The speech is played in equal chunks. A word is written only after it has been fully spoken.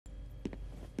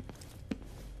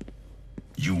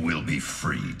You will be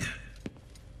freed.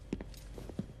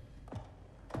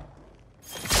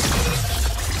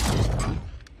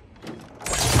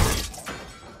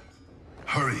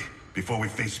 Hurry, before we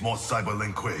face more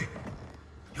cyberlinque.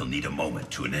 You'll need a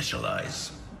moment to initialize.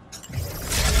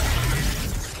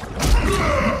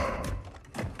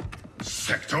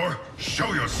 Sector,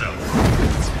 show yourself!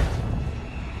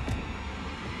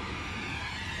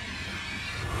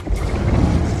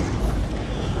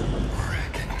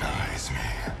 Recognize me,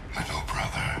 little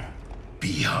brother.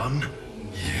 Bihan?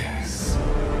 Yes,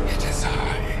 it is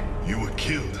I. You were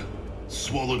killed,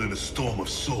 swallowed in a storm of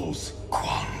souls.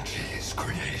 Quan Chi's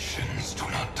creations do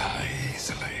not die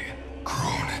easily.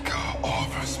 Kronika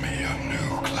offers me a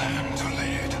new clan to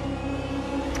lead.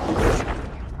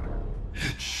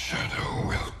 Its shadow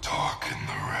will darken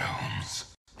the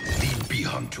realms. Lead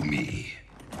Bihan to me.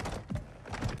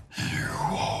 You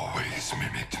always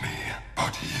mimicked me,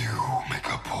 but you make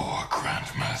a poor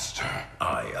Grandmaster.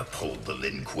 I uphold the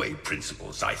Lin Kuei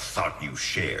principles I thought you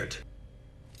shared.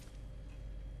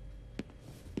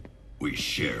 We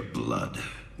share blood.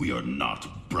 We are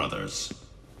not brothers.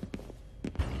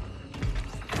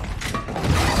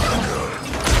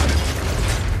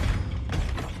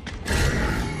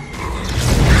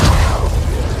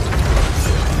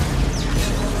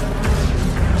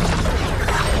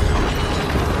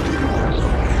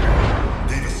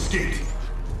 They've escaped.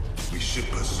 We should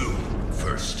pursue.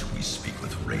 First, we speak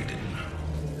with Raiden.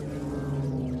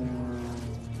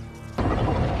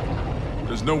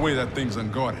 There's no way that thing's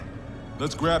unguarded.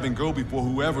 Let's grab and go before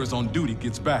whoever's on duty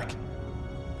gets back.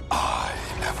 I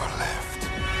never left.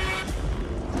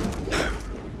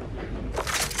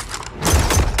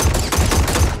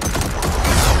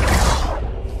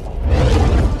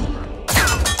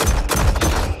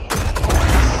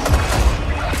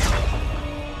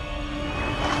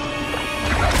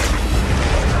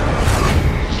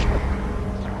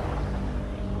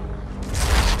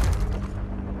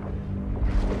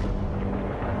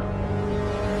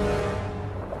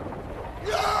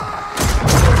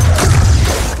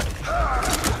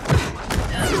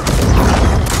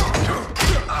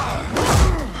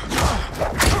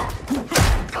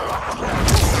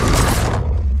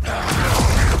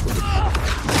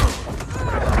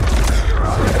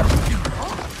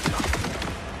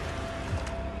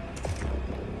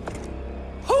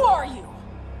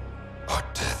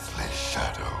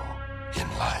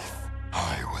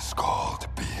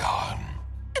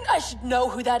 Know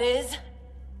who that is?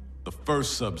 The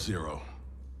first Sub-Zero.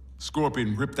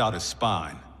 Scorpion ripped out his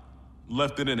spine.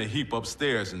 Left it in a heap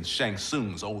upstairs in Shang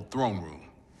Tsung's old throne room.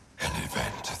 An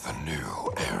event the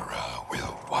new era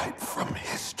will wipe from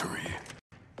history.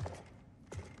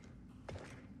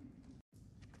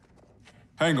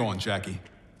 Hang on, Jackie.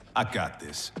 I got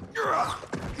this.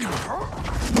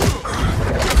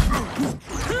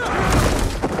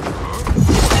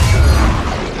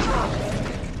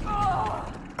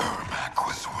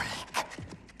 Was weak.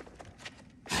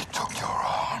 He took your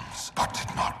arms, but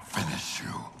did not finish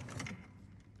you.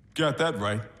 Got that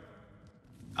right.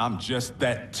 I'm just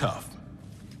that tough.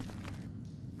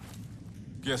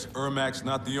 Guess Ermac's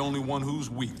not the only one who's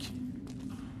weak.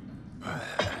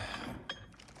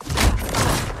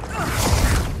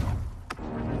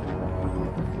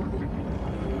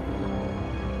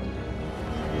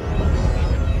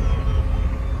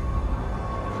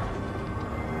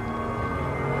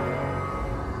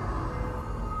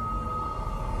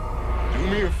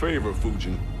 Favor,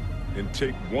 Fujin, and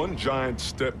take one giant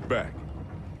step back.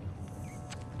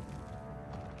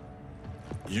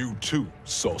 You too,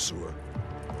 sorcerer.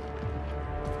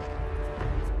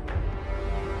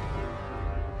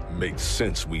 Makes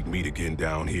sense we'd meet again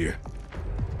down here.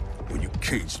 When you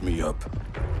caged me up,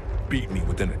 beat me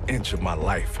within an inch of my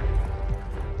life.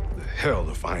 The hell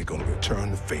if I ain't gonna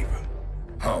return the favor.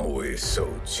 Always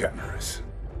so generous.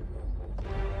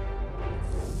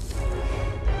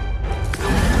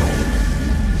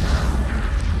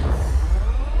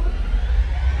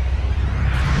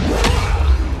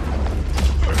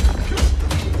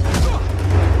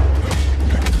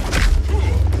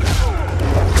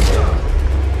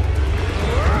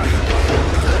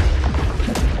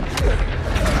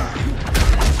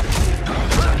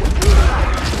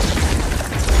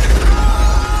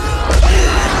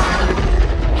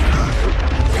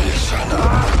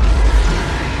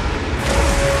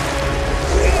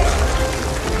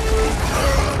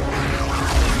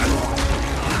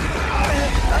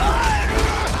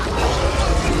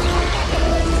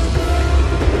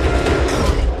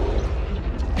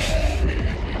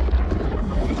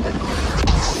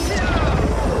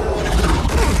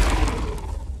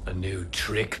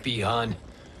 Trick, Bihan.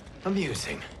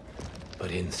 Amusing.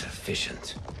 but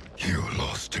insufficient. You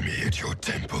lost to me at your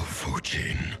temple,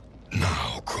 Fujin.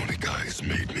 Now Kronika has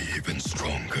made me even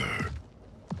stronger.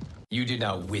 You did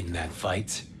not win that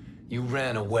fight. You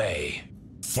ran away.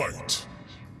 Fight!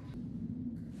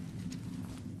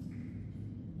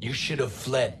 You should have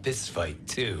fled this fight,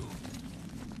 too.